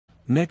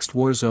Next,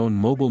 Warzone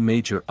Mobile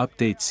Major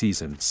Update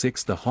Season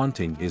 6 The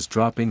Haunting is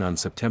dropping on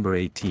September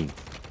 18th.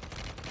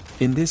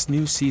 In this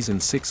new Season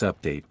 6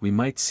 update we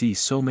might see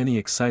so many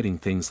exciting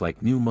things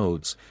like new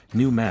modes,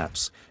 new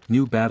maps,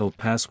 new Battle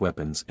Pass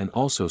weapons and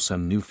also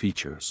some new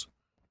features.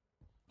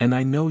 And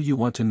I know you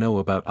want to know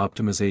about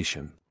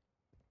optimization,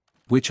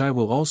 which I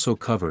will also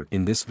cover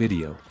in this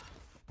video.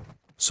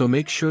 So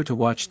make sure to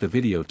watch the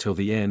video till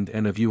the end,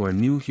 and if you are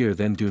new here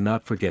then do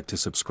not forget to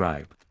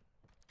subscribe.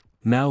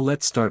 Now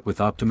let's start with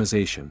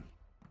optimization.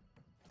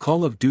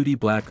 Call of Duty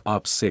Black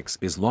Ops 6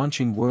 is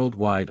launching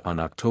worldwide on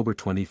October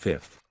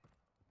 25th.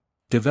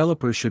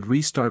 Developers should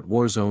restart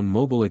Warzone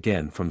Mobile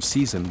again from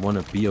Season 1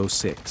 of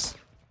BO6,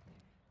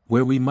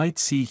 where we might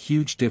see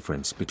huge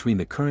difference between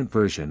the current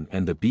version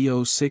and the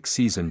BO6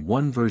 Season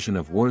 1 version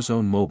of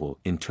Warzone Mobile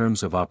in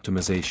terms of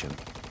optimization.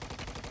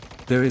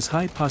 There is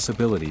high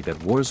possibility that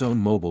Warzone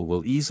Mobile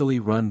will easily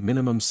run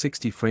minimum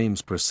 60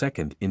 frames per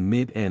second in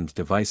mid-end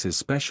devices,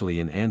 especially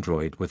in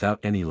Android, without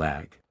any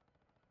lag.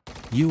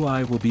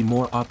 UI will be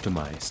more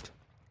optimized.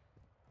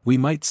 We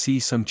might see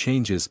some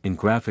changes in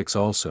graphics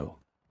also,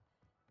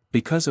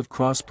 because of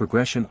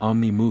cross-progression.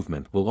 Omni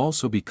movement will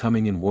also be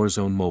coming in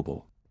Warzone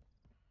Mobile.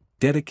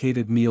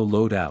 Dedicated meal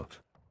loadout,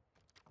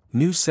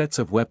 new sets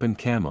of weapon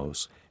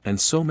camos, and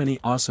so many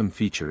awesome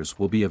features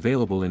will be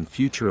available in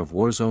future of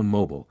Warzone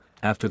Mobile,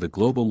 after the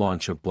global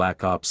launch of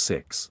Black Ops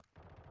 6.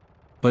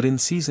 But in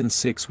Season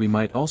 6 we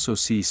might also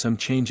see some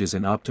changes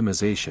in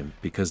optimization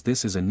because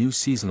this is a new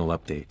seasonal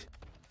update.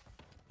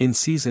 In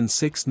Season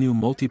 6 new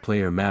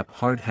multiplayer map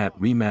Hard Hat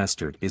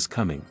Remastered is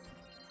coming.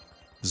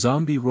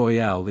 Zombie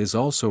Royale is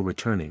also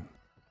returning.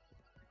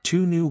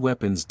 Two new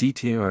weapons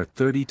DTR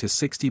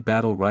 30-60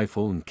 battle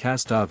rifle and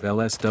Kastov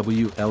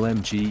LSW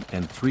LMG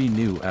and 3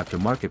 new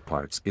aftermarket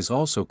parts is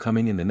also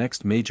coming in the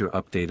next major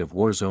update of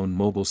Warzone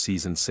Mobile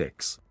Season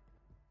 6.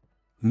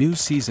 New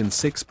Season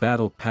 6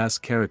 Battle Pass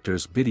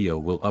characters video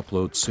will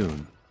upload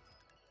soon.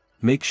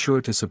 Make sure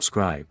to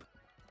subscribe.